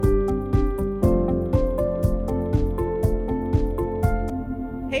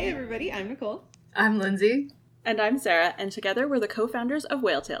everybody. I'm Nicole. I'm Lindsay. And I'm Sarah, and together we're the co-founders of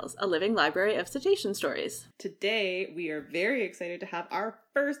Whale Tales, a living library of cetacean stories. Today, we are very excited to have our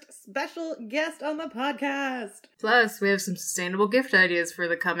first special guest on the podcast. Plus, we have some sustainable gift ideas for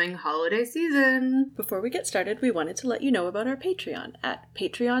the coming holiday season. Before we get started, we wanted to let you know about our Patreon at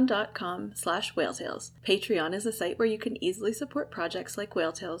patreon.com/whaletales. Patreon is a site where you can easily support projects like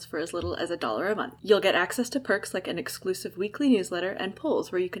Whale Tales for as little as $1 a month. You'll get access to perks like an exclusive weekly newsletter and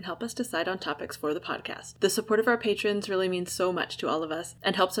polls where you can help us decide on topics for the podcast. The support of our patrons really means so much to all of us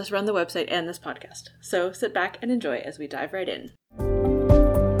and helps us run the website and this podcast. So sit back and enjoy as we dive right in.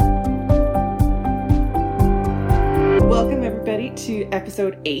 Welcome, everybody, to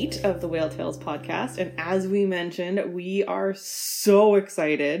episode 8 of the Whale Tales podcast. And as we mentioned, we are so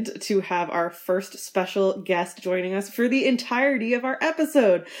excited to have our first special guest joining us for the entirety of our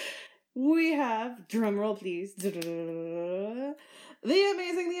episode. We have, drumroll please, the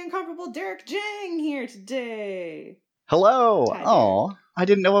amazing, the incomparable Derek Jang here today. Hello! Hi, Oh, I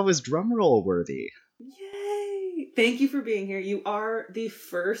didn't know I was drumroll worthy. Yay! Thank you for being here. You are the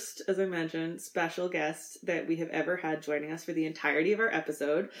first, as I mentioned, special guest that we have ever had joining us for the entirety of our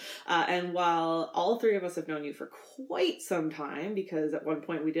episode. And while all three of us have known you for quite some time, because at one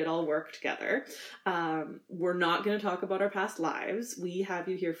point we did all work together, we're not going to talk about our past lives. We have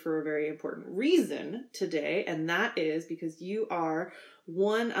you here for a very important reason today, and that is because you are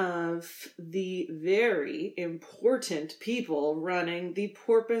one of the very important people running the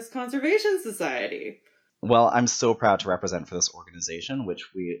Porpoise Conservation Society. Well, I'm so proud to represent for this organization,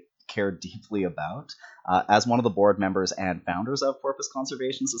 which we care deeply about. As one of the board members and founders of Porpoise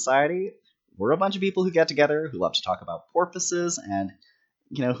Conservation Society, we're a bunch of people who get together, who love to talk about porpoises, and,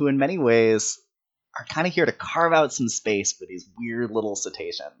 who in many ways are kind of here to carve out some space for these weird little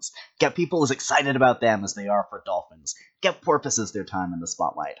cetaceans. Get people as excited about them as they are for dolphins. Get porpoises their time in the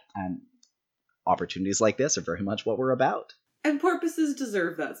spotlight. And opportunities like this are very much what we're about. And porpoises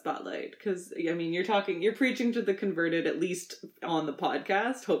deserve that spotlight, because, you're preaching to the converted, at least on the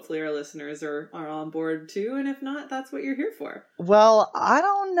podcast. Hopefully our listeners are on board too, and if not, that's what you're here for. Well, I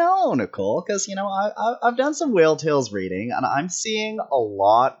don't know, Nicole, because, I've done some Whale Tales reading, and I'm seeing a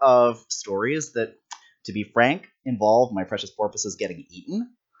lot of stories that, to be frank, involve my precious porpoises getting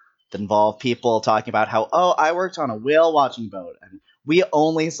eaten, that involve people talking about how, I worked on a whale watching boat, and we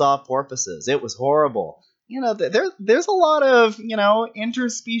only saw porpoises. It was horrible. There's a lot of,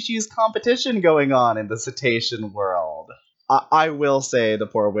 interspecies competition going on in the cetacean world. I will say the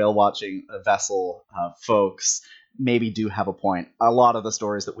poor whale-watching vessel folks maybe do have a point. A lot of the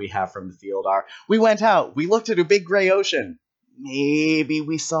stories that we have from the field are, we went out, we looked at a big gray ocean. Maybe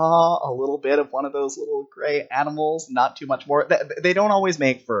we saw a little bit of one of those little gray animals, not too much more. They don't always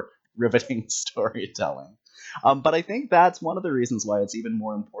make for riveting storytelling. But I think that's one of the reasons why it's even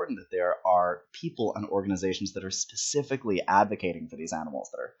more important that there are people and organizations that are specifically advocating for these animals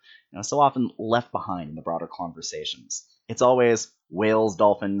that are, so often left behind in the broader conversations. It's always whales,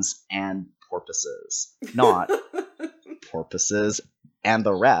 dolphins, and porpoises, not porpoises and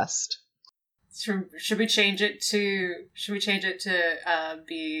the rest. Should we change it to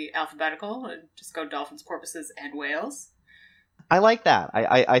be alphabetical and just go dolphins, porpoises, and whales? I like that.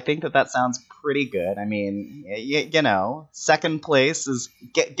 I think that sounds pretty good. I mean, second place is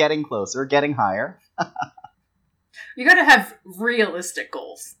getting closer, getting higher. You gotta have realistic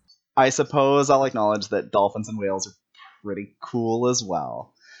goals. I suppose I'll acknowledge that dolphins and whales are pretty cool as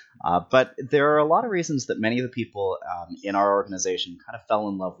well. But there are a lot of reasons that many of the people in our organization kind of fell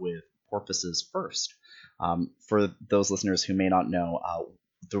in love with porpoises first. For those listeners who may not know,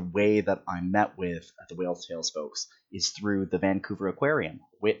 the way that I met with the Whale Tales folks is through the Vancouver Aquarium,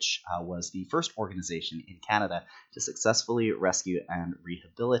 which was the first organization in Canada to successfully rescue and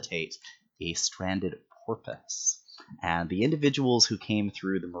rehabilitate a stranded porpoise. And the individuals who came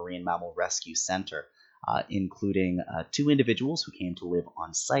through the Marine Mammal Rescue Center, including 2 individuals who came to live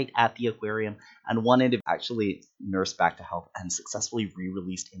on site at the aquarium, and one individual actually nursed back to health and successfully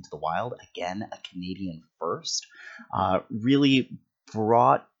re-released into the wild, again, a Canadian first, really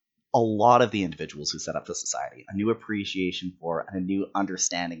brought a lot of the individuals who set up the society a new appreciation for and a new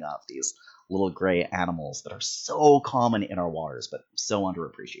understanding of these little gray animals that are so common in our waters but so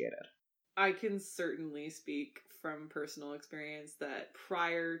underappreciated. I can certainly speak from personal experience that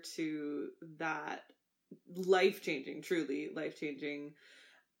prior to that truly life-changing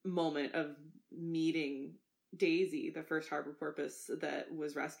moment of meeting Daisy, the first harbor porpoise that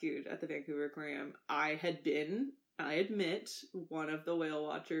was rescued at the Vancouver Aquarium, I had been, I admit, one of the whale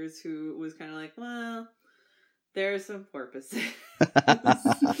watchers who was kind of like, well, there's some porpoises.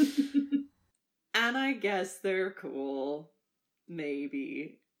 And I guess they're cool.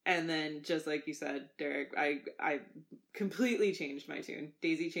 Maybe. And then, just like you said, Derek, I completely changed my tune.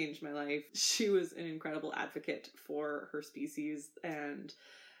 Daisy changed my life. She was an incredible advocate for her species, and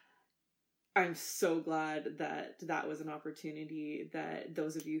I'm so glad that that was an opportunity that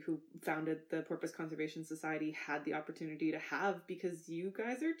those of you who founded the Porpoise Conservation Society had the opportunity to have, because you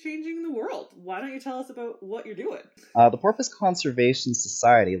guys are changing the world. Why don't you tell us about what you're doing? The Porpoise Conservation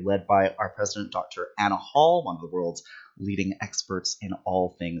Society, led by our president, Dr. Anna Hall, one of the world's leading experts in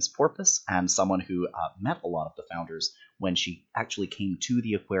all things porpoise, and someone who met a lot of the founders when she actually came to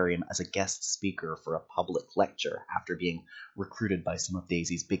the aquarium as a guest speaker for a public lecture after being recruited by some of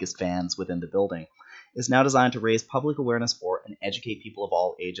Daisy's biggest fans within the building, is now designed to raise public awareness for and educate people of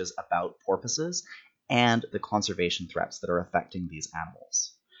all ages about porpoises and the conservation threats that are affecting these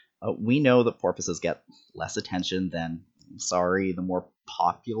animals. We know that porpoises get less attention than, the more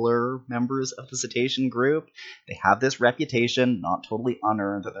popular members of the cetacean group. They have this reputation, not totally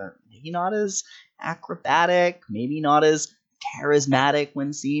unearned, that they're maybe not as acrobatic, maybe not as charismatic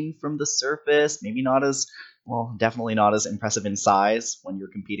when seen from the surface, maybe not as, well, definitely not as impressive in size when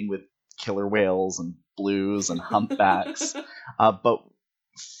you're competing with killer whales and blues and humpbacks. But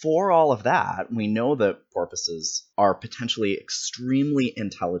for all of that, we know that porpoises are potentially extremely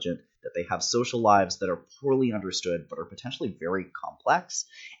intelligent, that they have social lives that are poorly understood but are potentially very complex,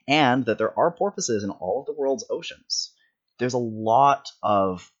 and that there are porpoises in all of the world's oceans. There's a lot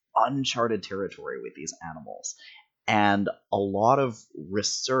of uncharted territory with these animals, and a lot of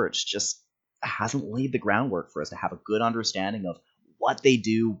research just hasn't laid the groundwork for us to have a good understanding of what they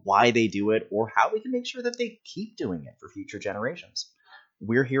do, why they do it, or how we can make sure that they keep doing it for future generations.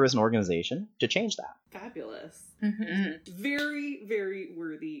 We're here as an organization to change that. Fabulous. Mm-hmm. Very, very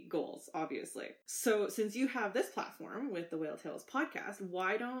worthy goals, obviously. So since you have this platform with the Whale Tales podcast,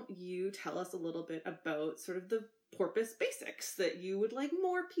 why don't you tell us a little bit about sort of the porpoise basics that you would like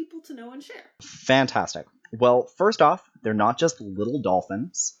more people to know and share? Fantastic. Well, first off, they're not just little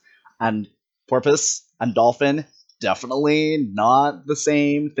dolphins, and porpoise and dolphin, definitely not the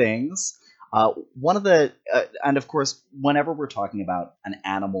same things. And of course, whenever we're talking about an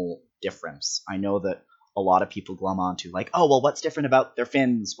animal difference, I know that a lot of people glom onto like, oh, well, what's different about their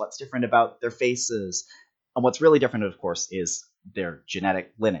fins? What's different about their faces? And what's really different, of course, is their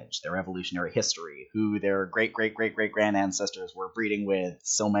genetic lineage, their evolutionary history, who their great-great-great-great-grand ancestors were breeding with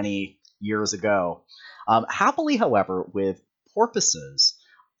so many years ago. Happily, however, with porpoises,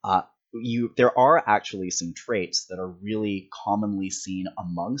 there are actually some traits that are really commonly seen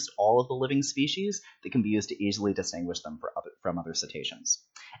amongst all of the living species that can be used to easily distinguish them from other cetaceans.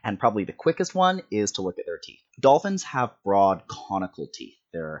 And probably the quickest one is to look at their teeth. Dolphins have broad conical teeth.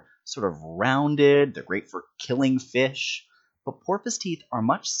 They're sort of rounded, they're great for killing fish, but porpoise teeth are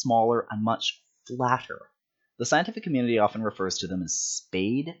much smaller and much flatter. The scientific community often refers to them as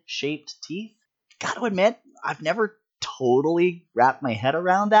spade-shaped teeth. Gotta admit, I've never totally wrapped my head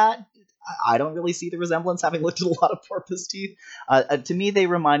around that. I don't really see the resemblance, having looked at a lot of porpoise teeth. To me, they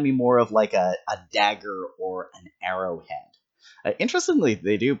remind me more of like a dagger or an arrowhead. Interestingly,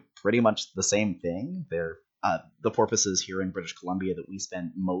 they do pretty much the same thing. They're the porpoises here in British Columbia that we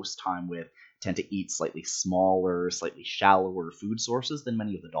spend most time with tend to eat slightly smaller, slightly shallower food sources than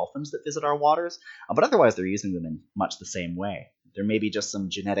many of the dolphins that visit our waters, but otherwise they're using them in much the same way. There may be just some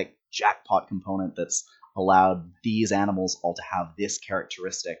genetic jackpot component that's allowed these animals all to have this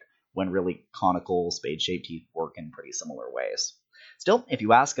characteristic when really conical, spade-shaped teeth work in pretty similar ways. Still, if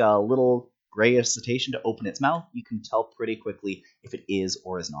you ask a little grayish cetacean to open its mouth, you can tell pretty quickly if it is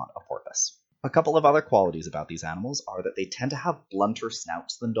or is not a porpoise. A couple of other qualities about these animals are that they tend to have blunter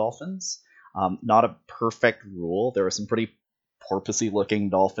snouts than dolphins. Not a perfect rule. There are some pretty porpoisey-looking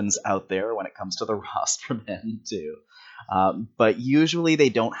dolphins out there when it comes to the rostrum end, too. But usually they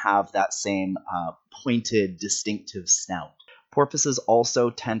don't have that same pointed, distinctive snout. Porpoises also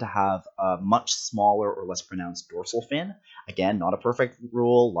tend to have a much smaller or less pronounced dorsal fin. Again, not a perfect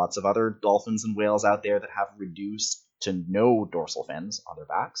rule. Lots of other dolphins and whales out there that have reduced to no dorsal fins on their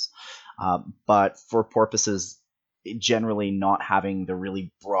backs. But for porpoises, generally not having the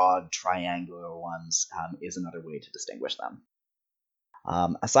really broad triangular ones is another way to distinguish them.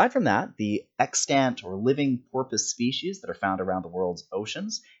 Aside from that, the extant or living porpoise species that are found around the world's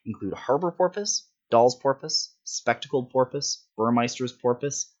oceans include harbor porpoise, Dall's porpoise, spectacled porpoise, Burmeister's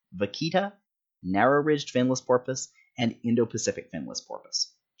porpoise, vaquita, narrow-ridged finless porpoise, and Indo-Pacific finless porpoise.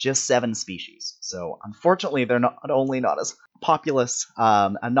 Just 7 species. So unfortunately, they're not only not as populous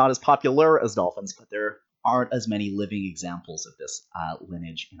and not as popular as dolphins, but there aren't as many living examples of this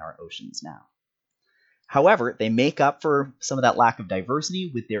lineage in our oceans now. However, they make up for some of that lack of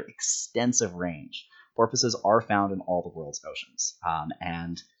diversity with their extensive range. Porpoises are found in all the world's oceans,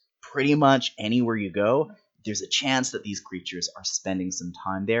 and pretty much anywhere you go, there's a chance that these creatures are spending some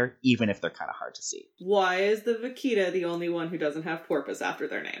time there, even if they're kind of hard to see. Why is the vaquita the only one who doesn't have porpoise after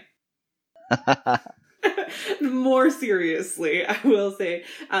their name? More seriously, I will say,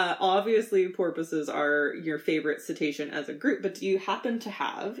 obviously porpoises are your favorite cetacean as a group, but do you happen to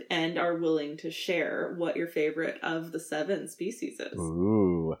have and are willing to share what your favorite of the 7 species is?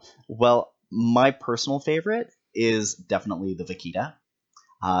 Ooh. Well, my personal favorite is definitely the vaquita.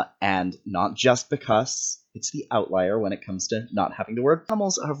 And not just because it's the outlier when it comes to not having to work.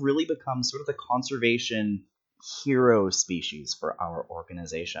 Animals have really become sort of the conservation hero species for our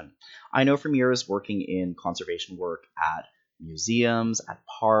organization. I know from years working in conservation work at museums, at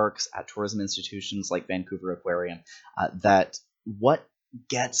parks, at tourism institutions like Vancouver Aquarium, that what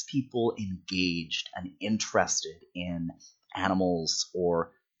gets people engaged and interested in animals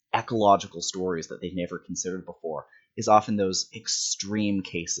or ecological stories that they've never considered before is often those extreme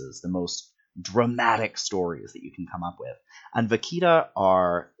cases, the most dramatic stories that you can come up with. And vaquita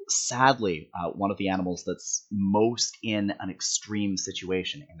are sadly one of the animals that's most in an extreme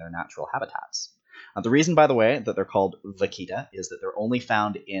situation in their natural habitats. The reason, by the way, that they're called vaquita is that they're only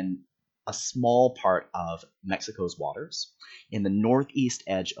found in a small part of Mexico's waters, in the northeast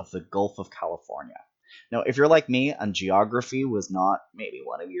edge of the Gulf of California. Now, if you're like me and geography was not maybe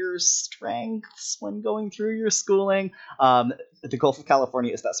one of your strengths when going through your schooling, the Gulf of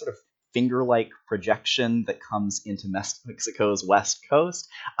California is that sort of finger-like projection that comes into Mexico's west coast.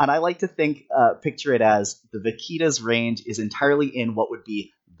 And I like to picture it as the vaquita's range is entirely in what would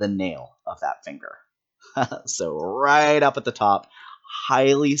be the nail of that finger. So right up at the top,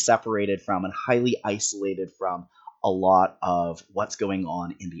 highly separated from and highly isolated from a lot of what's going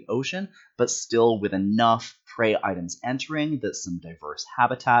on in the ocean, but still with enough prey items entering that some diverse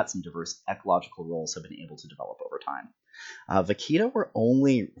habitats and diverse ecological roles have been able to develop over time. Vaquita were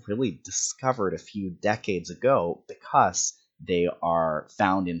only really discovered a few decades ago because they are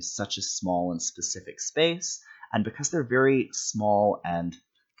found in such a small and specific space, and because they're very small and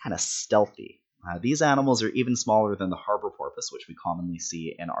kind of stealthy. These animals are even smaller than the harbor porpoise, which we commonly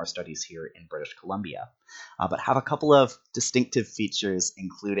see in our studies here in British Columbia, but have a couple of distinctive features,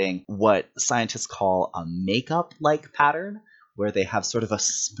 including what scientists call a makeup-like pattern, where they have sort of a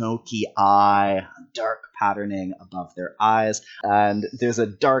smoky eye, dark patterning above their eyes, and there's a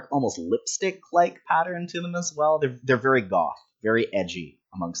dark, almost lipstick-like pattern to them as well. They're very goth, very edgy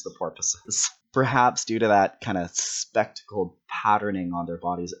amongst the porpoises. Perhaps due to that kind of spectacled patterning on their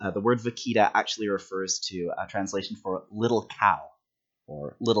bodies, the word vaquita actually refers to a translation for little cow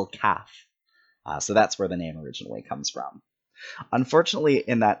or little calf. So that's where the name originally comes from. Unfortunately,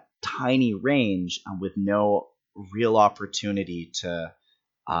 in that tiny range and with no real opportunity to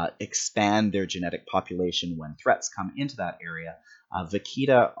expand their genetic population when threats come into that area,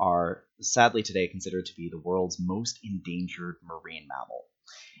 vaquita are sadly today considered to be the world's most endangered marine mammal.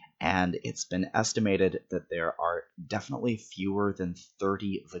 And it's been estimated that there are definitely fewer than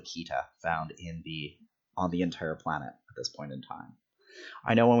 30 vaquita found on the entire planet at this point in time.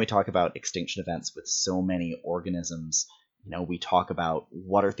 I know when we talk about extinction events with so many organisms, we talk about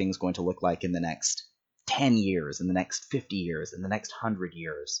what are things going to look like in the next 10 years, in the next 50 years, in the next 100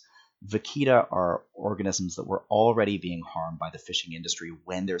 years. Vaquita are organisms that were already being harmed by the fishing industry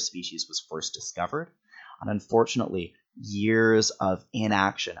when their species was first discovered. And unfortunately, years of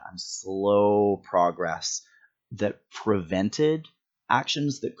inaction and slow progress that prevented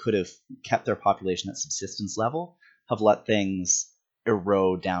actions that could have kept their population at subsistence level have let things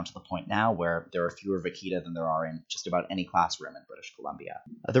erode down to the point now where there are fewer vaquita than there are in just about any classroom in British Columbia.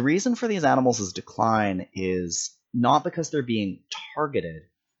 The reason for these animals' decline is not because they're being targeted,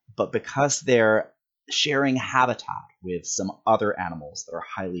 but because they're sharing habitat with some other animals that are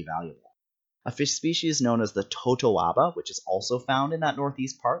highly valuable. A fish species known as the totoaba, which is also found in that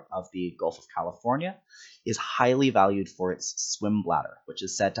northeast part of the Gulf of California, is highly valued for its swim bladder, which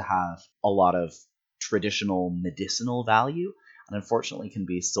is said to have a lot of traditional medicinal value, and unfortunately can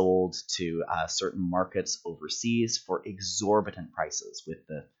be sold to certain markets overseas for exorbitant prices, with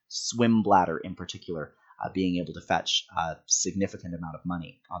the swim bladder in particular being able to fetch a significant amount of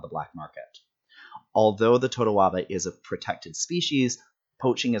money on the black market. Although the totoaba is a protected species,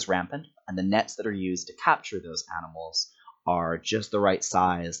 poaching is rampant, and the nets that are used to capture those animals are just the right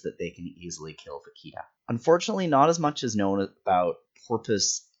size that they can easily kill vaquita. Unfortunately, not as much is known about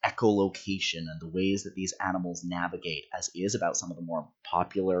porpoise echolocation and the ways that these animals navigate as is about some of the more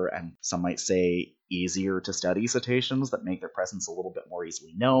popular and some might say easier to study cetaceans that make their presence a little bit more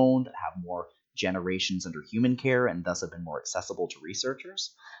easily known, that have more generations under human care and thus have been more accessible to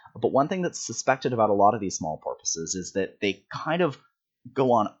researchers. But one thing that's suspected about a lot of these small porpoises is that they kind of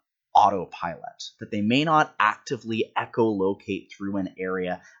go on autopilot, that they may not actively echolocate through an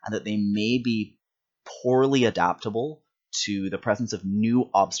area, and that they may be poorly adaptable to the presence of new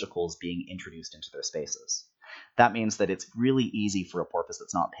obstacles being introduced into their spaces. That means that it's really easy for a porpoise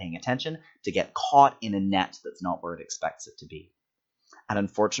that's not paying attention to get caught in a net that's not where it expects it to be. And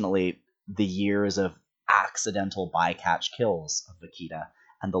unfortunately, the years of accidental bycatch kills of vaquita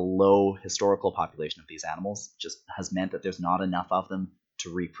and the low historical population of these animals just has meant that there's not enough of them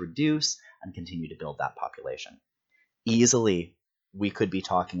to reproduce and continue to build that population. Easily, we could be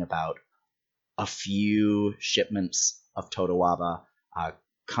talking about a few shipments of totoaba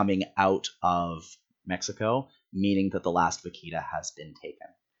coming out of Mexico, meaning that the last vaquita has been taken.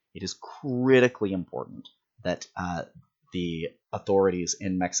 It is critically important that the authorities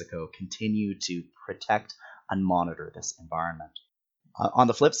in Mexico continue to protect and monitor this environment. On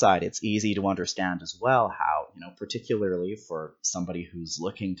the flip side, it's easy to understand as well how, particularly for somebody who's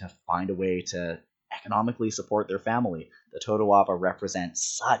looking to find a way to economically support their family, the totoaba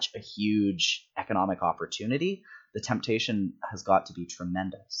represents such a huge economic opportunity. The temptation has got to be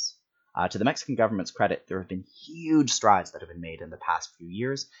tremendous. To the Mexican government's credit, there have been huge strides that have been made in the past few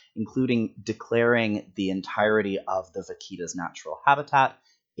years, including declaring the entirety of the vaquita's natural habitat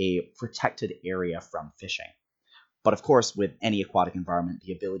a protected area from fishing. But of course, with any aquatic environment,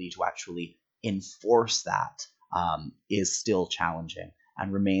 the ability to actually enforce that is still challenging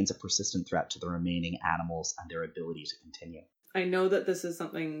and remains a persistent threat to the remaining animals and their ability to continue. I know that this is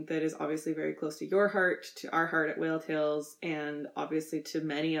something that is obviously very close to your heart, to our heart at Whale Tales, and obviously to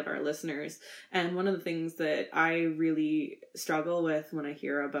many of our listeners. And one of the things that I really struggle with when I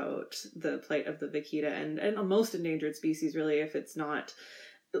hear about the plight of the vaquita and most endangered species, really, if it's not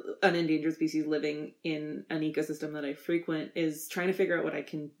an endangered species living in an ecosystem that I frequent, is trying to figure out what I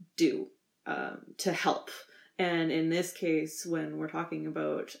can do to help. And in this case, when we're talking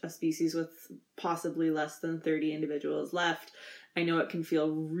about a species with possibly less than 30 individuals left, I know it can feel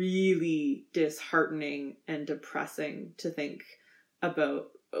really disheartening and depressing to think about,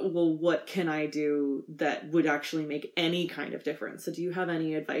 well, what can I do that would actually make any kind of difference? So do you have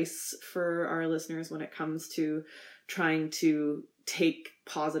any advice for our listeners when it comes to trying to take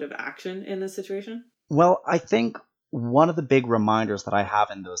positive action in this situation? Well, I think one of the big reminders that I have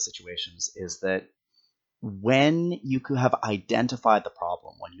in those situations is that when you have identified the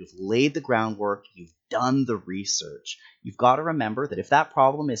problem, when you've laid the groundwork, you've done the research, you've got to remember that if that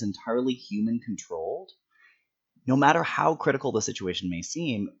problem is entirely human controlled, no matter how critical the situation may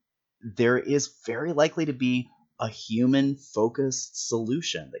seem, there is very likely to be a human-focused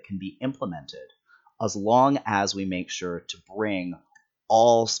solution that can be implemented as long as we make sure to bring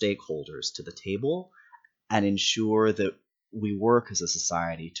all stakeholders to the table and ensure that we work as a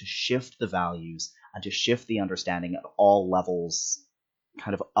society to shift the values and to shift the understanding at all levels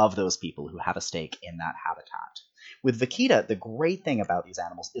of those people who have a stake in that habitat. With vaquita, the great thing about these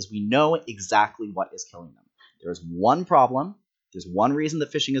animals is we know exactly what is killing them. There's one problem, there's one reason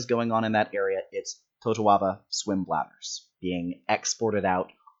that fishing is going on in that area, it's totoaba swim bladders being exported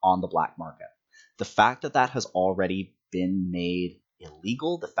out on the black market. The fact that that has already been made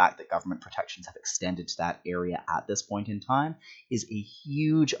illegal, the fact that government protections have extended to that area at this point in time, is a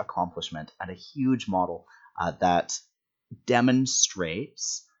huge accomplishment and a huge model that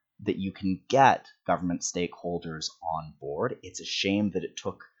demonstrates that you can get government stakeholders on board. It's a shame that it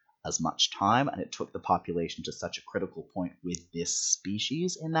took as much time and it took the population to such a critical point with this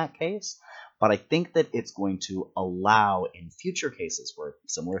species in that case. But I think that it's going to allow in future cases where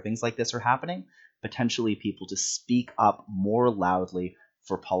similar things like this are happening, potentially people to speak up more loudly,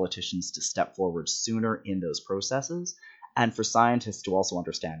 for politicians to step forward sooner in those processes, and for scientists to also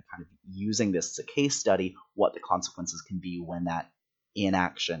understand, using this as a case study, what the consequences can be when that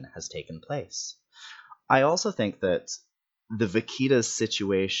inaction has taken place. I also think that the vaquita's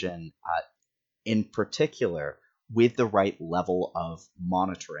situation in particular, with the right level of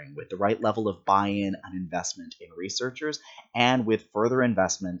monitoring, with the right level of buy-in and investment in researchers, and with further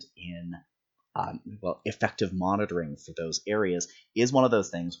investment in effective monitoring for those areas, is one of those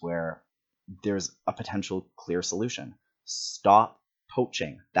things where there's a potential clear solution. Stop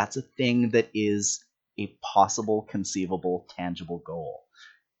poaching. That's a thing that is a possible, conceivable, tangible goal.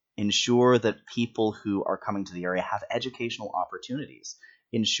 Ensure that people who are coming to the area have educational opportunities.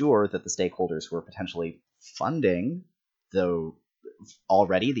 Ensure that the stakeholders who are potentially funding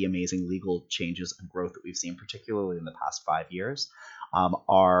already the amazing legal changes and growth that we've seen, particularly in the past 5 years,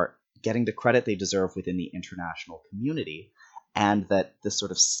 are getting the credit they deserve within the international community, and that this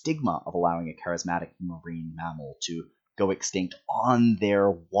sort of stigma of allowing a charismatic marine mammal to go extinct on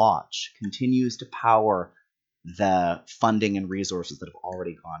their watch continues to power the funding and resources that have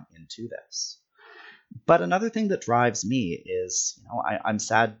already gone into this. But another thing that drives me is, I'm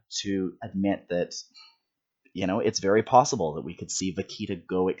sad to admit that, it's very possible that we could see vaquita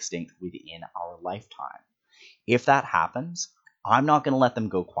go extinct within our lifetime. If that happens, I'm not going to let them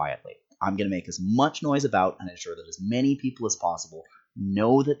go quietly. I'm going to make as much noise about and ensure that as many people as possible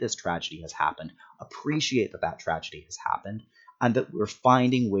know that this tragedy has happened, appreciate that that tragedy has happened, and that we're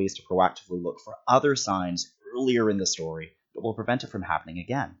finding ways to proactively look for other signs earlier in the story that will prevent it from happening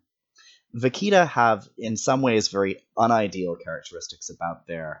again. Vaquita have, in some ways, very unideal characteristics about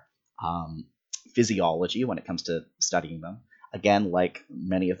their physiology when it comes to studying them. Again, like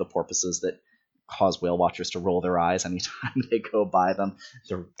many of the porpoises that cause whale watchers to roll their eyes anytime they go by them.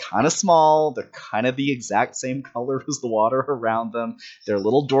 They're kind of small. They're kind of the exact same color as the water around them. Their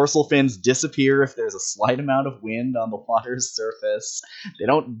little dorsal fins disappear if there's a slight amount of wind on the water's surface. They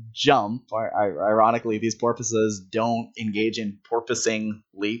don't jump. Ironically, these porpoises don't engage in porpoising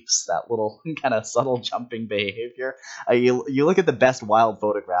leaps, that little kind of subtle jumping behavior. You look at the best wild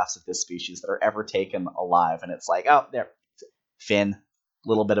photographs of this species that are ever taken alive, and it's like, oh, there, fin,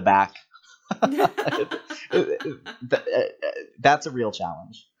 little bit of back. That's a real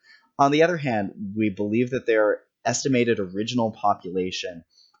challenge. On the other hand, we believe that their estimated original population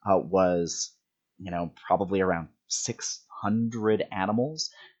was, probably around 600 animals.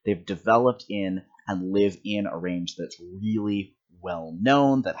 They've developed in and live in a range that's really well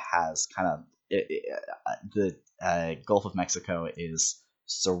known, that has kind of the Gulf of Mexico is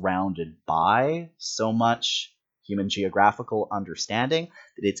surrounded by so much human geographical understanding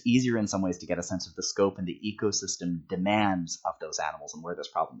that it's easier in some ways to get a sense of the scope and the ecosystem demands of those animals and where this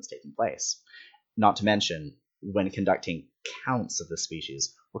problem is taking place. Not to mention, when conducting counts of the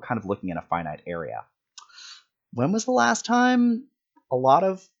species, we're kind of looking in a finite area. When was the last time a lot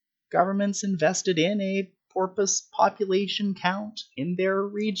of governments invested in a porpoise population count in their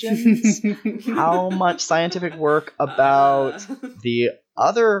regions? How much scientific work about the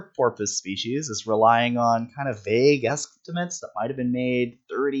other porpoise species is relying on kind of vague estimates that might have been made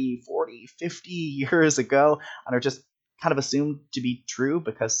 30, 40, 50 years ago and are just kind of assumed to be true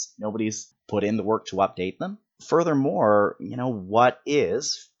because nobody's put in the work to update them? Furthermore, what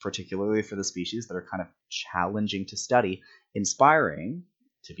is, particularly for the species that are kind of challenging to study, inspiring,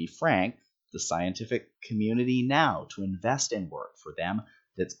 to be frank, the scientific community now to invest in work for them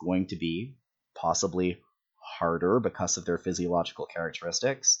that's going to be possibly harder because of their physiological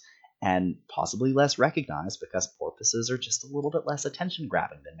characteristics and possibly less recognized because porpoises are just a little bit less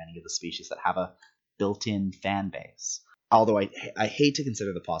attention-grabbing than many of the species that have a built-in fan base. Although I hate to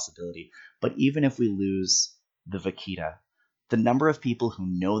consider the possibility, but even if we lose the vaquita, the number of people who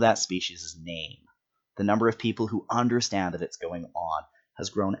know that species' name, the number of people who understand that it's going on, has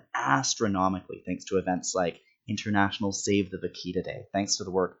grown astronomically thanks to events like International Save the Vaquita Day, thanks to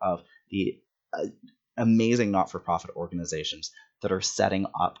the work of the amazing not-for-profit organizations that are setting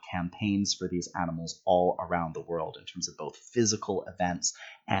up campaigns for these animals all around the world in terms of both physical events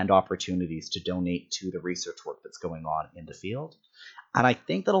and opportunities to donate to the research work that's going on in the field. And I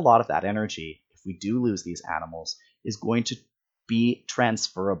think that a lot of that energy, if we do lose these animals, is going to be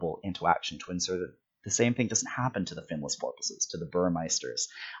transferable into action to ensure that the same thing doesn't happen to the finless porpoises, to the burmeisters,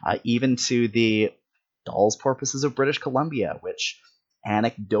 even to the Dall's porpoises of British Columbia, which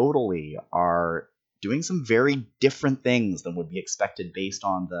anecdotally are doing some very different things than would be expected based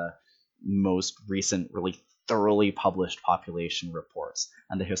on the most recent, really thoroughly published population reports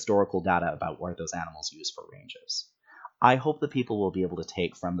and the historical data about where those animals use for ranges. I hope that people will be able to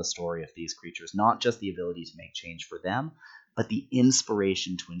take from the story of these creatures not just the ability to make change for them, but the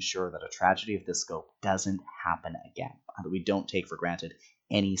inspiration to ensure that a tragedy of this scope doesn't happen again, and that we don't take for granted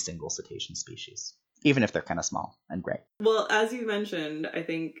any single cetacean species, even if they're kind of small and gray. Well, as you mentioned, I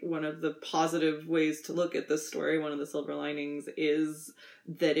think one of the positive ways to look at this story, one of the silver linings, is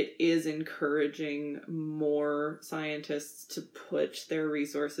that it is encouraging more scientists to put their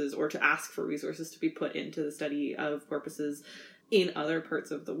resources or to ask for resources to be put into the study of porpoises in other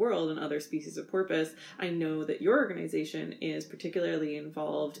parts of the world and other species of porpoise. I know that your organization is particularly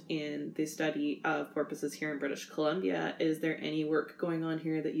involved in the study of porpoises here in British Columbia. Is there any work going on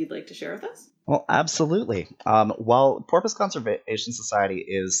here that you'd like to share with us? Well, absolutely. While Porpoise Conservation Society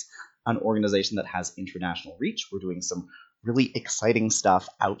is an organization that has international reach, we're doing some really exciting stuff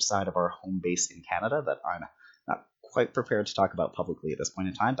outside of our home base in Canada that I'm not quite prepared to talk about publicly at this point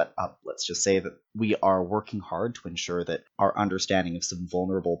in time, but let's just say that we are working hard to ensure that our understanding of some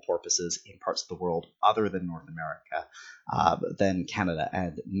vulnerable porpoises in parts of the world other than North America, then Canada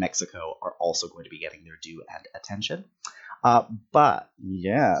and Mexico, are also going to be getting their due and attention. But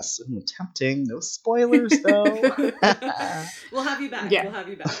yes, tempting. No spoilers though. We'll have you back. Yeah. We'll have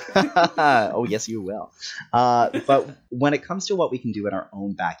you back. Oh yes, you will. But when it comes to what we can do in our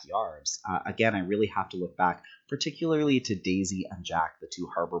own backyards, again, I really have to look back, particularly to Daisy and Jack, the two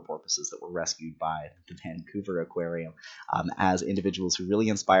harbor porpoises that were rescued by the Vancouver Aquarium, as individuals who really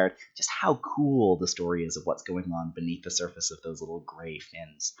inspired just how cool the story is of what's going on beneath the surface of those little gray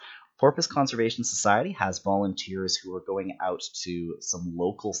fins. Porpoise Conservation Society has volunteers who are going out to some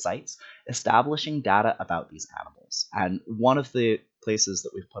local sites, establishing data about these animals. And one of the places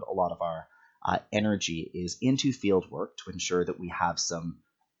that we've put a lot of our energy is into field work to ensure that we have some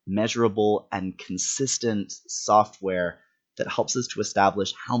measurable and consistent software that helps us to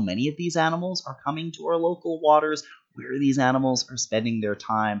establish how many of these animals are coming to our local waters, where these animals are spending their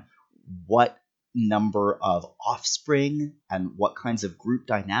time, what number of offspring and what kinds of group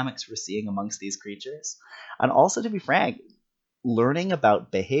dynamics we're seeing amongst these creatures. And also, to be frank, learning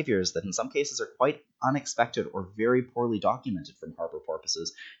about behaviors that in some cases are quite unexpected or very poorly documented from harbor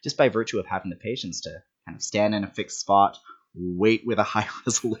porpoises, just by virtue of having the patience to kind of stand in a fixed spot, wait with a high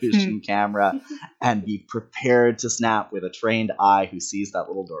resolution camera, and be prepared to snap with a trained eye who sees that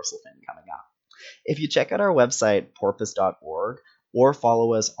little dorsal fin coming up. If you check out our website, porpoise.org, or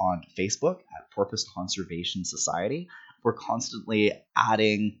follow us on Facebook at Porpoise Conservation Society, we're constantly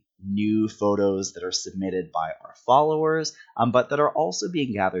adding new photos that are submitted by our followers, but that are also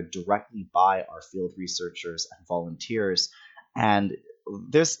being gathered directly by our field researchers and volunteers. And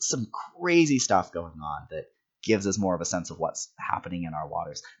there's some crazy stuff going on that gives us more of a sense of what's happening in our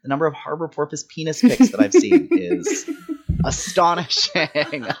waters. The number of harbor porpoise penis pics that I've seen is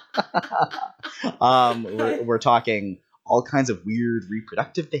astonishing. We're talking all kinds of weird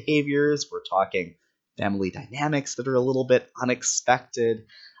reproductive behaviors. We're talking family dynamics that are a little bit unexpected.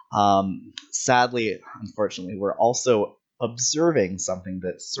 Sadly, unfortunately, we're also observing something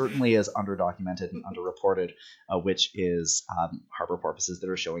that certainly is underdocumented and underreported, which is harbor porpoises that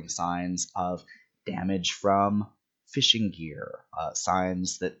are showing signs of damage from fishing gear,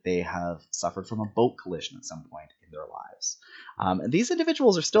 signs that they have suffered from a boat collision at some point in their lives. And these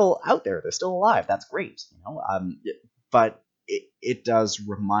individuals are still out there. They're still alive. That's great, but it does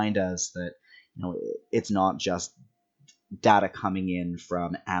remind us that it's not just data coming in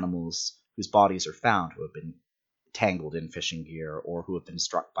from animals whose bodies are found who have been tangled in fishing gear or who have been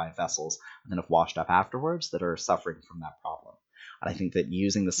struck by vessels and then have washed up afterwards that are suffering from that problem. And I think that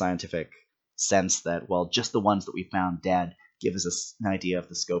using the scientific sense that, well, just the ones that we found dead gives us an idea of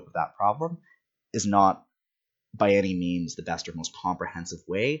the scope of that problem is not by any means the best or most comprehensive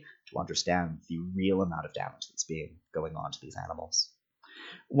way to understand the real amount of damage that's going on to these animals.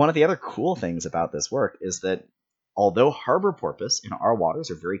 One of the other cool things about this work is that although harbor porpoise in our waters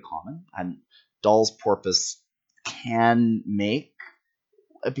are very common, and Dall's porpoise can make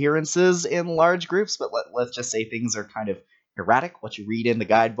appearances in large groups, but let's just say things are kind of erratic. What you read in the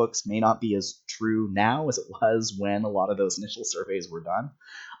guidebooks may not be as true now as it was when a lot of those initial surveys were done.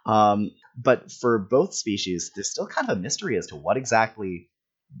 But for both species, there's still kind of a mystery as to what exactly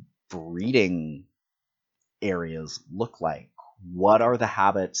breeding areas look like. What are the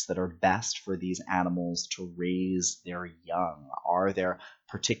habits that are best for these animals to raise their young? Are there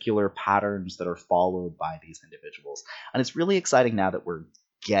particular patterns that are followed by these individuals? And it's really exciting now that we're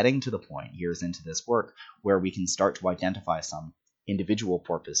getting to the point, years into this work, where we can start to identify some individual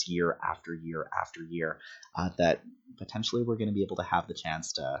porpoise year after year after year, that potentially we're going to be able to have the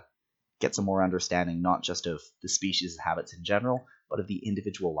chance to get some more understanding, not just of the species' habits in general, but of the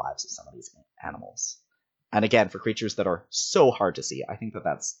individual lives of some of these animals. And again, for creatures that are so hard to see, I think that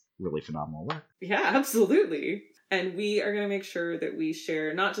that's really phenomenal work. Yeah, absolutely. And we are going to make sure that we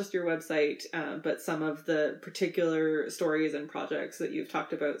share not just your website, but some of the particular stories and projects that you've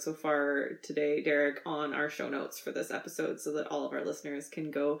talked about so far today, Derek, on our show notes for this episode so that all of our listeners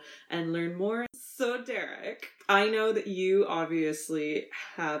can go and learn more. So, Derek, I know that you obviously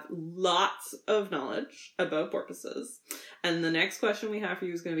have lots of knowledge about porpoises. And the next question we have for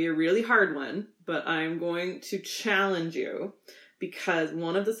you is going to be a really hard one, but I'm going to challenge you. Because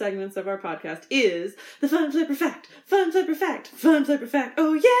one of the segments of our podcast is the Fun Flipper Fact, Fun Flipper Fact, Fun Flipper Fact.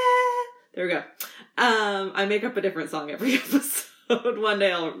 Oh yeah! There we go. I make up a different song every episode. One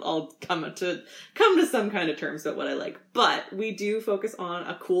day I'll come to some kind of terms about what I like. But we do focus on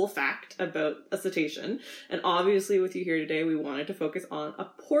a cool fact about a cetacean. And obviously with you here today, we wanted to focus on a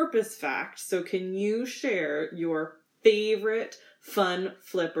porpoise fact. So can you share your favorite fun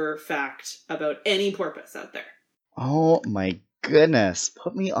flipper fact about any porpoise out there? Oh my goodness,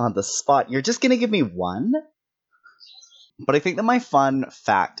 put me on the spot. You're just going to give me one? But I think that my fun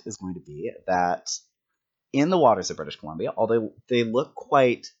fact is going to be that in the waters of British Columbia, although they look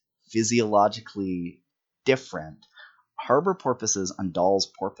quite physiologically different, harbor porpoises and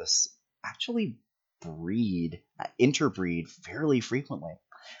Dall's porpoise actually interbreed fairly frequently.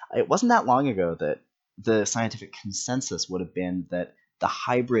 It wasn't that long ago that the scientific consensus would have been that the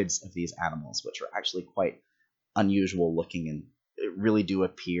hybrids of these animals, which are actually quite unusual looking and really do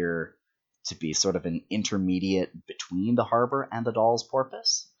appear to be sort of an intermediate between the harbor and the Dall's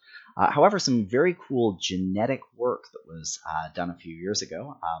porpoise. However, some very cool genetic work that was done a few years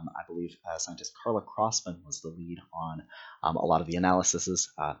ago, I believe scientist Carla Crossman was the lead on a lot of the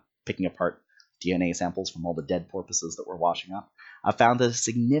analyses, picking apart DNA samples from all the dead porpoises that were washing up, found that a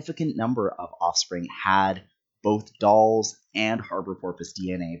significant number of offspring had both Dall's and harbor porpoise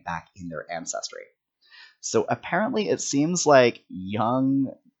DNA back in their ancestry. So apparently it seems like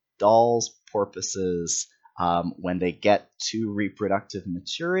young Dall's porpoises, when they get to reproductive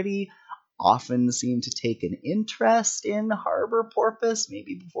maturity, often seem to take an interest in harbor porpoise,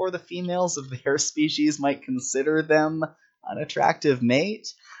 maybe before the females of their species might consider them an attractive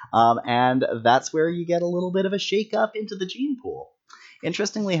mate. And that's where you get a little bit of a shake-up into the gene pool.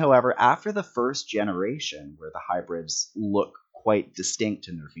 Interestingly, however, after the first generation, where the hybrids look quite distinct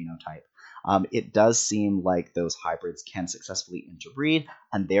in their phenotype, it does seem like those hybrids can successfully interbreed,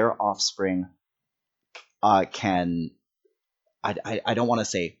 and their offspring can, I don't want to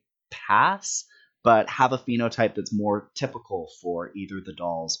say pass, but have a phenotype that's more typical for either the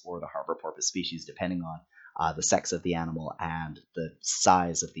Dall's or the harbor porpoise species, depending on the sex of the animal and the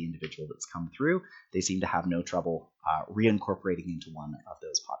size of the individual that's come through. They seem to have no trouble reincorporating into one of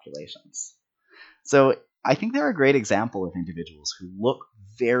those populations. So I think they're a great example of individuals who look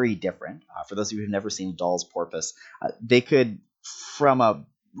very different. For those of you who've never seen a Dall's porpoise, they could, from a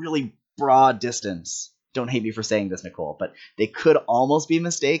really broad distance, don't hate me for saying this, Nicole, but they could almost be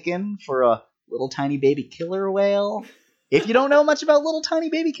mistaken for a little tiny baby killer whale. If you don't know much about little tiny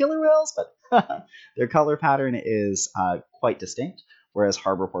baby killer whales, but their color pattern is quite distinct, whereas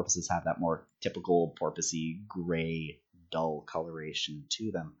harbor porpoises have that more typical porpoisey gray, dull coloration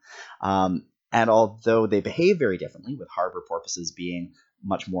to them. And although they behave very differently, with harbor porpoises being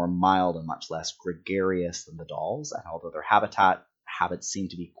much more mild and much less gregarious than the Dall's, and although their habits seem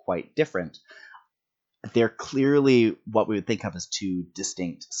to be quite different, they're clearly what we would think of as two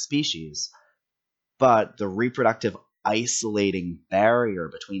distinct species. But the reproductive isolating barrier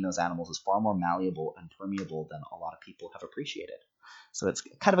between those animals is far more malleable and permeable than a lot of people have appreciated. So it's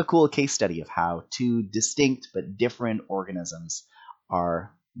kind of a cool case study of how two distinct but different organisms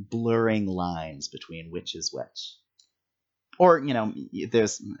are blurring lines between which is which. Or,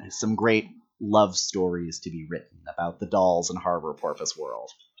 there's some great love stories to be written about the Dall's and harbor porpoise world.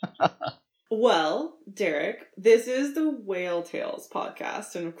 Well, Derek, this is the Whale Tales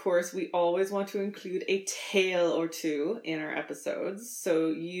podcast, and of course we always want to include a tale or two in our episodes. So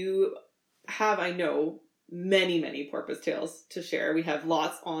you have, I know, many, many porpoise tales to share. We have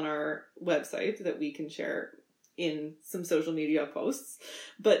lots on our website that we can share in some social media posts.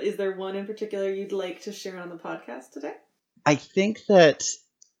 But is there one in particular you'd like to share on the podcast today? I think that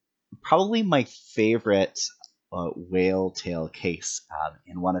probably my favorite whale tale case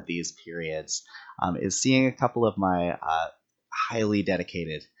in one of these periods is seeing a couple of my highly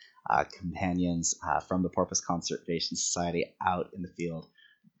dedicated companions from the Porpoise Conservation Society out in the field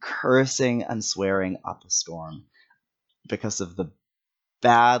cursing and swearing up a storm because of the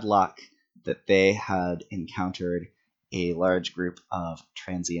bad luck that they had encountered a large group of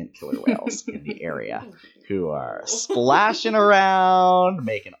transient killer whales in the area who are splashing around,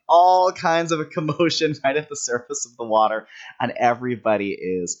 making all kinds of a commotion right at the surface of the water, and everybody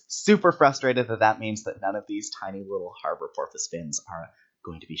is super frustrated that means that none of these tiny little harbor porpoise fins are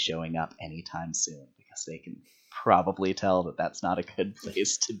going to be showing up anytime soon, because they can probably tell that that's not a good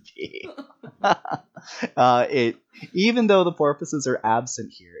place to be. Even though the porpoises are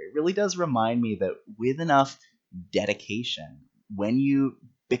absent here, it really does remind me that with enough dedication, when you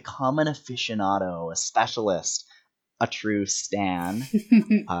become an aficionado, a specialist, a true stan,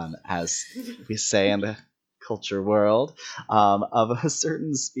 as we say in the culture world, of a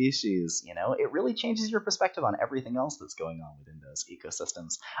certain species, it really changes your perspective on everything else that's going on within those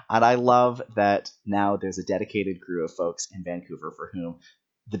ecosystems. And I love that now there's a dedicated crew of folks in Vancouver for whom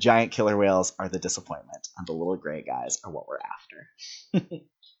the giant killer whales are the disappointment and the little gray guys are what we're after.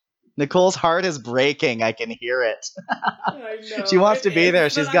 Nicole's heart is breaking. I can hear it. I know. She wants to be there.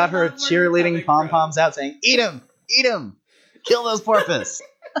 She's got her cheerleading pom-poms out saying, eat him, Eat him! Kill those porpoise!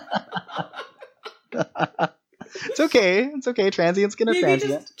 It's okay. It's okay. Transient's gonna Maybe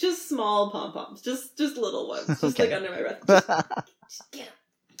transient. just small pom-poms. Just little ones. Just Okay. like under my breath. Just get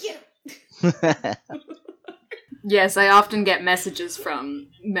him. Yes, I often get messages from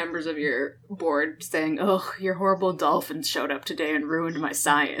members of your board saying, "Oh, your horrible dolphins showed up today and ruined my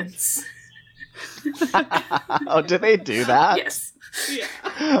science." Oh, do they do that? Yes.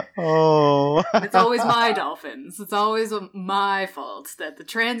 Yeah. Oh. It's always my dolphins. It's always my fault that the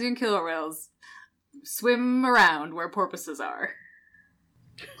transient killer whales swim around where porpoises are.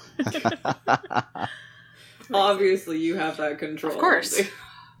 Obviously, you have that control. Of course.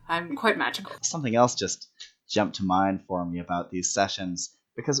 I'm quite magical. Something else just jumped to mind for me about these sessions,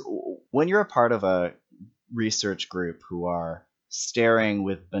 because when you're a part of a research group who are staring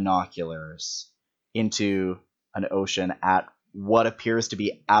with binoculars into an ocean at what appears to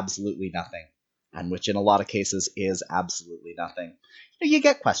be absolutely nothing, and which in a lot of cases is absolutely nothing, you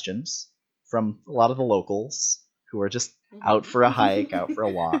get questions from a lot of the locals who are just out for a hike, out for a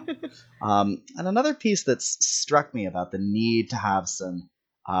walk. And another piece that's struck me about the need to have some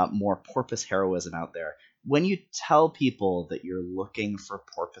more porpoise heroism out there. When you tell people that you're looking for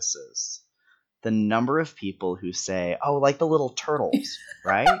porpoises, the number of people who say, "Oh, like the little turtles,"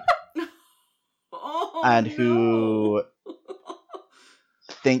 right? Oh, And no. who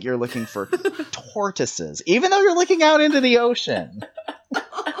think you're looking for tortoises, even though you're looking out into the ocean.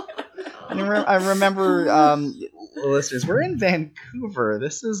 And I remember, listeners, we're in Vancouver.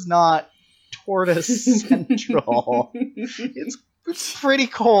 This is not Tortoise Central. It's pretty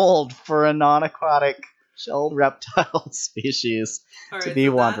cold for a non-aquatic shelled reptile species All to right, be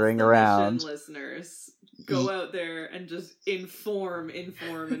so wandering that's the around. mission, listeners, go out there and just inform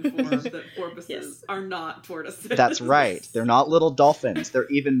that porpoises Yes. are not tortoises. That's right. They're not little dolphins. They're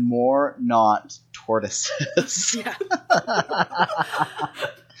even more not tortoises. Yeah.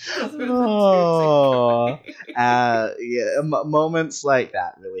 That's what Oh. it's exciting. Moments like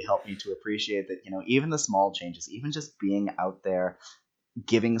that really help me to appreciate that, even the small changes, even just being out there,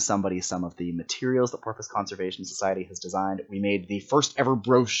 giving somebody some of the materials that Porpoise Conservation Society has designed. We made the first ever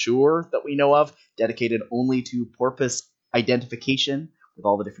brochure that we know of dedicated only to porpoise identification with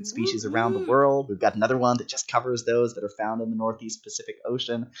all the different species around the world. We've got another one that just covers those that are found in the Northeast Pacific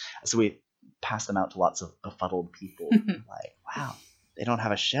Ocean. So we pass them out to lots of befuddled people. Like, wow, they don't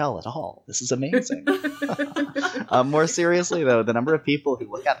have a shell at all. This is amazing. More seriously, though, the number of people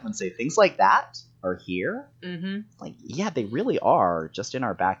who look at them and say things like that are here. Mm-hmm. Like, yeah, they really are just in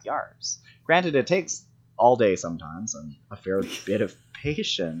our backyards. Granted, it takes all day sometimes and a fair bit of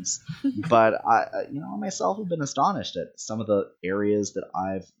patience, but I myself have been astonished at some of the areas that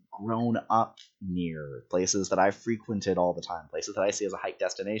I've grown up near, places that I've frequented all the time, places that I see as a hike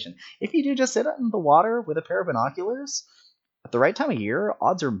destination. If you do just sit in the water with a pair of binoculars, at the right time of year,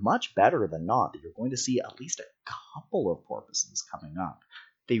 odds are much better than not that you're going to see at least a couple of porpoises coming up.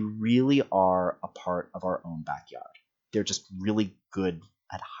 They really are a part of our own backyard. They're just really good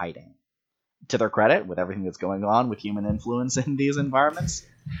at hiding. To their credit, with everything that's going on with human influence in these environments,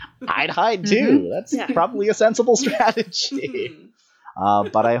 I'd hide too. That's probably a sensible strategy.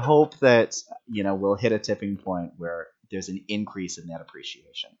 But I hope that, we'll hit a tipping point where there's an increase in that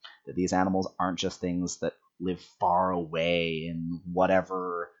appreciation. That these animals aren't just things that live far away in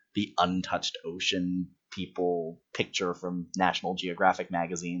whatever the untouched ocean people picture from National Geographic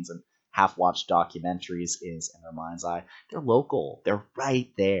magazines and half-watched documentaries is in their mind's eye. They're local. They're right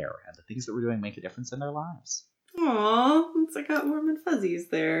there. And the things that we're doing make a difference in their lives. Aw, it's like got warm and fuzzies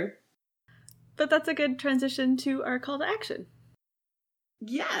there. But that's a good transition to our call to action.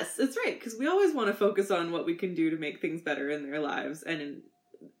 Yes, that's right, because we always want to focus on what we can do to make things better in their lives. And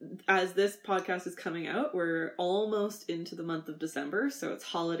as this podcast is coming out, we're almost into the month of December, so it's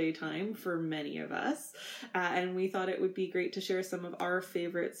holiday time for many of us. And we thought it would be great to share some of our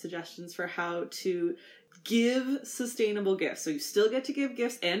favorite suggestions for how to give sustainable gifts. So you still get to give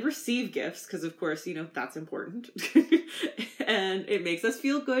gifts and receive gifts, because of course, that's important. And it makes us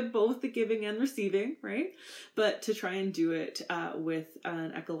feel good, both the giving and receiving, right? But to try and do it with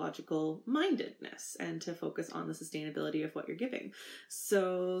an ecological mindedness and to focus on the sustainability of what you're giving.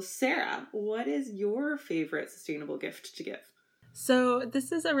 So Sarah, what is your favorite sustainable gift to give? So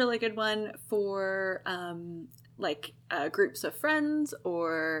this is a really good one for groups of friends,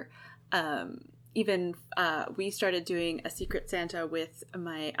 or even we started doing a Secret Santa with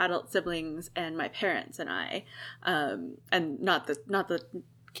my adult siblings and my parents and I, and not the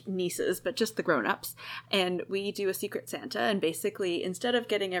nieces, but just the grown-ups. And we do a Secret Santa, and basically instead of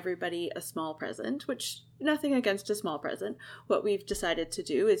getting everybody a small present, which nothing against a small present, what we've decided to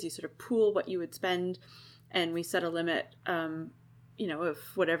do is you sort of pool what you would spend and we set a limit, of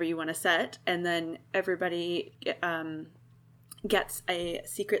whatever you want to set, and then everybody gets a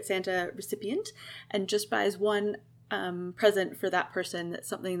Secret Santa recipient and just buys one present for that person that's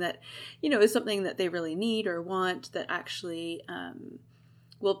something that, is something that they really need or want, that actually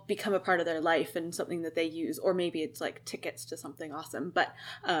will become a part of their life and something that they use. Or maybe it's like tickets to something awesome. But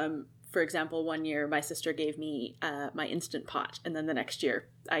for example, one year my sister gave me my Instant Pot, and then the next year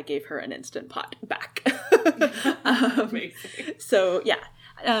I gave her an Instant Pot back. So yeah,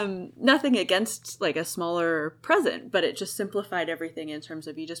 nothing against like a smaller present, but it just simplified everything in terms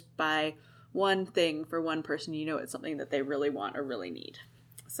of you just buy one thing for one person, it's something that they really want or really need.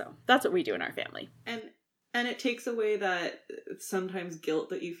 So that's what we do in our family. And it takes away that sometimes guilt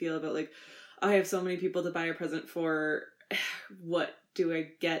that you feel about, like, I have so many people to buy a present for. What do I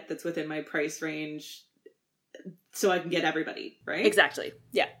get that's within my price range so I can get everybody, right? Exactly.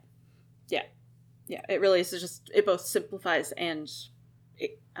 Yeah. It really is just, it both simplifies and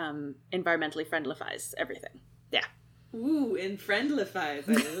it, environmentally friendlifies everything. Yeah. Ooh, and friendlifies.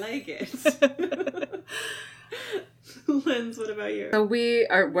 I like it. Linz, what about you? So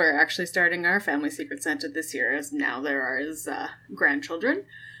we're actually starting our family Secret Santa this year, as now there are grandchildren.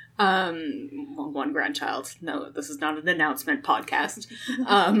 One grandchild. No, this is not an announcement podcast.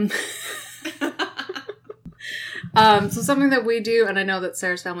 So something that we do, and I know that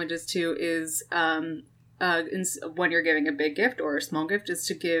Sarah's family does too, is when you're giving a big gift or a small gift, is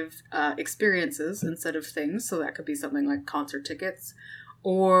to give experiences instead of things. So that could be something like concert tickets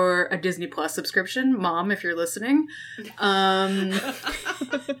or a Disney Plus subscription. Mom, if you're listening.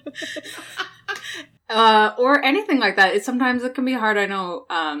 Or anything like that. Sometimes it can be hard. I know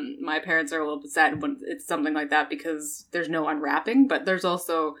my parents are a little bit sad when it's something like that because there's no unwrapping, but there's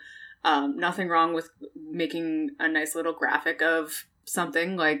also nothing wrong with making a nice little graphic of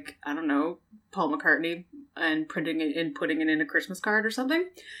something like, I don't know, Paul McCartney, and printing it and putting it in a Christmas card or something.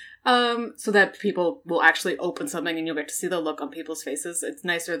 So that people will actually open something and you'll get to see the look on people's faces. It's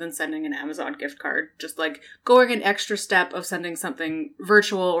nicer than sending an Amazon gift card. Just like going an extra step of sending something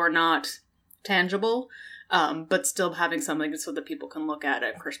virtual or not tangible, but still having something so that people can look at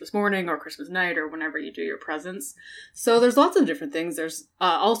it Christmas morning or Christmas night or whenever you do your presents. So there's lots of different things. There's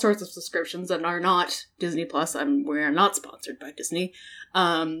all sorts of subscriptions that are not Disney Plus. We are not sponsored by Disney.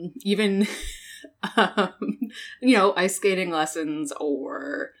 Even, ice skating lessons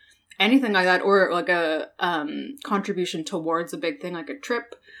or anything like that, or like a contribution towards a big thing like a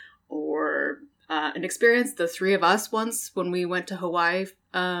trip or an experience. The three of us once, when we went to Hawaii,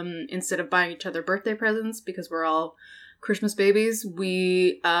 instead of buying each other birthday presents because we're all Christmas babies,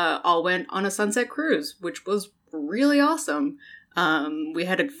 we all went on a sunset cruise, which was really awesome. We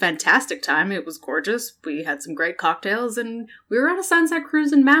had a fantastic time. It was gorgeous. We had some great cocktails and we were on a sunset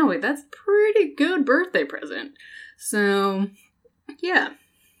cruise in Maui. That's a pretty good birthday present. So, yeah.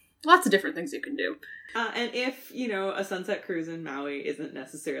 Lots of different things you can do. And if, a sunset cruise in Maui isn't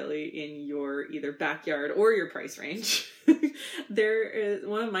necessarily in your either backyard or your price range, there is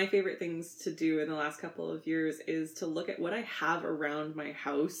one of my favorite things to do in the last couple of years is to look at what I have around my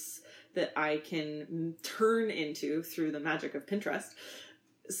house that I can turn into, through the magic of Pinterest,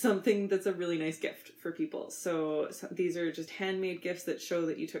 something that's a really nice gift for people. So these are just handmade gifts that show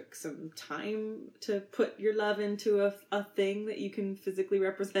that you took some time to put your love into a thing that you can physically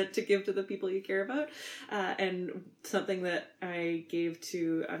represent to give to the people you care about. And something that I gave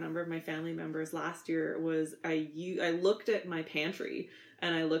to a number of my family members last year was I looked at my pantry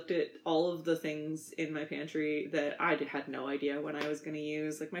and I looked at all of the things in my pantry that I had no idea when I was going to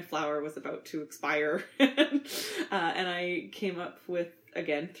use. Like, my flour was about to expire. And I came up with,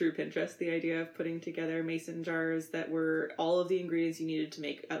 again, through Pinterest, the idea of putting together mason jars that were all of the ingredients you needed to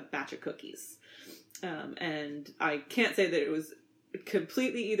make a batch of cookies. And I can't say that it was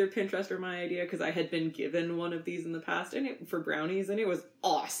completely either Pinterest or my idea, because I had been given one of these in the past for brownies, and it was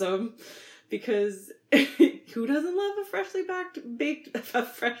awesome. Because who doesn't love a freshly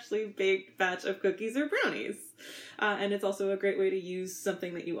baked batch of cookies or brownies? And it's also a great way to use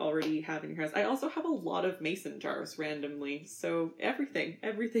something that you already have in your house. I also have a lot of mason jars randomly, so everything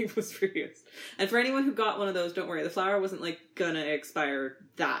was reused. And for anyone who got one of those, don't worry, the flour wasn't gonna expire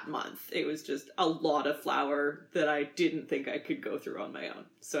that month. It was just a lot of flour that I didn't think I could go through on my own.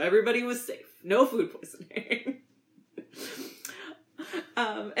 So everybody was safe. No food poisoning.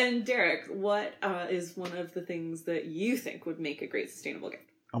 And Derek, what is one of the things that you think would make a great sustainable gift?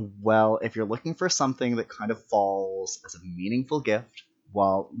 Well, if you're looking for something that kind of falls as a meaningful gift,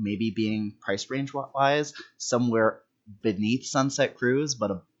 while maybe being price range wise somewhere beneath Sunset Cruise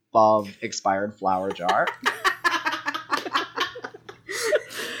but above expired flour jar.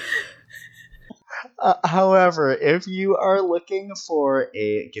 However, if you are looking for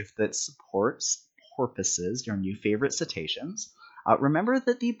a gift that supports porpoises, your new favorite cetaceans, remember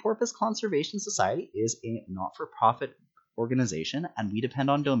that the Porpoise Conservation Society is a not-for-profit organization, and we depend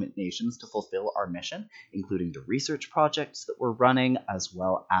on donations to fulfill our mission, including the research projects that we're running, as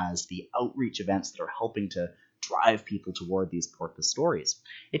well as the outreach events that are helping to drive people toward these porpoise stories.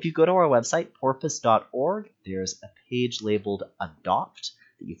 If you go to our website, porpoise.org, there's a page labeled Adopt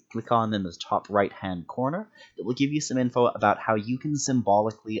that you click on in the top right-hand corner that will give you some info about how you can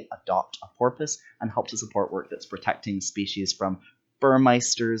symbolically adopt a porpoise and help to support work that's protecting species from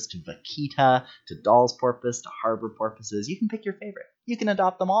burmeisters to vaquita to Dall's porpoise to harbor porpoises. You can pick your favorite. You can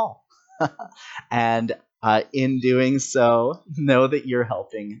adopt them all. And in doing so, know that you're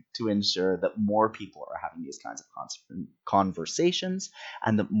helping to ensure that more people are having these kinds of conversations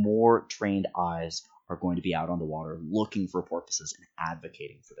and that more trained eyes are going to be out on the water looking for porpoises and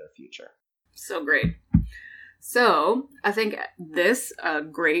advocating for their future. So great. So I think this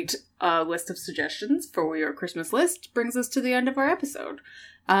great list of suggestions for your Christmas list brings us to the end of our episode.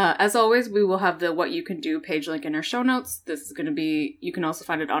 As always, we will have the What You Can Do page link in our show notes. This is going to be, you can also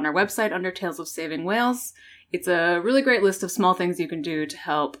find it on our website under Tales of Saving Whales. It's a really great list of small things you can do to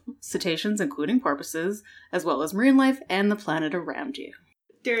help cetaceans, including porpoises, as well as marine life and the planet around you.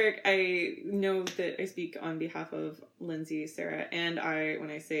 Derek, I know that I speak on behalf of Lindsay, Sarah, and when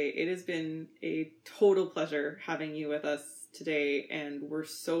I say it has been a total pleasure having you with us today, and we're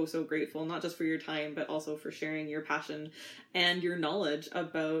so grateful, not just for your time, but also for sharing your passion and your knowledge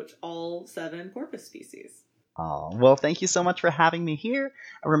about all 7 porpoise species. Oh, well, thank you so much for having me here.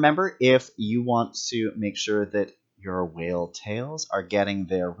 Remember, if you want to make sure that your whale tales are getting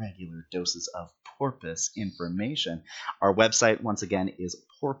their regular doses of porpoise information, our website, once again, is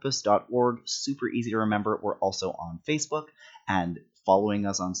porpoise.org. Super easy to remember. We're also on Facebook, and following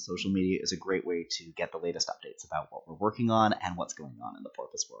us on social media is a great way to get the latest updates about what we're working on and what's going on in the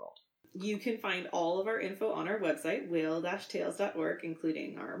porpoise world. You can find all of our info on our website, whale-tales.org,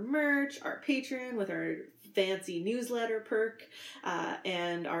 including our merch, our Patreon with our fancy newsletter perk,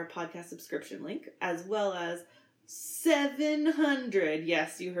 and our podcast subscription link, as well as 700,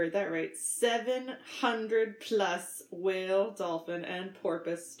 yes, you heard that right, 700 plus whale, dolphin, and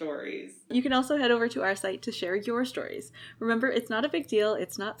porpoise stories. You can also head over to our site to share your stories. Remember, it's not a big deal,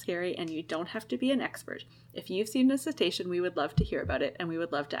 it's not scary, and you don't have to be an expert. If you've seen a cetacean, we would love to hear about it, and we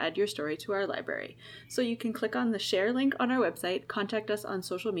would love to add your story to our library. So you can click on the share link on our website, contact us on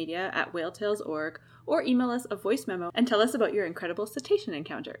social media at whaleTales.org, or email us a voice memo and tell us about your incredible cetacean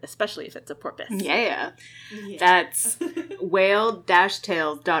encounter, especially if it's a porpoise. Yeah. That's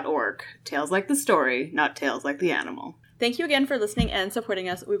whale-tales.org. Tales like the story, not tales like the animal. Thank you again for listening and supporting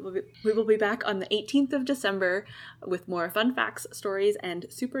us. We will be back on the 18th of December with more fun facts, stories, and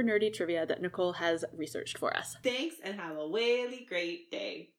super nerdy trivia that Nicole has researched for us. Thanks, and have a whaley great day.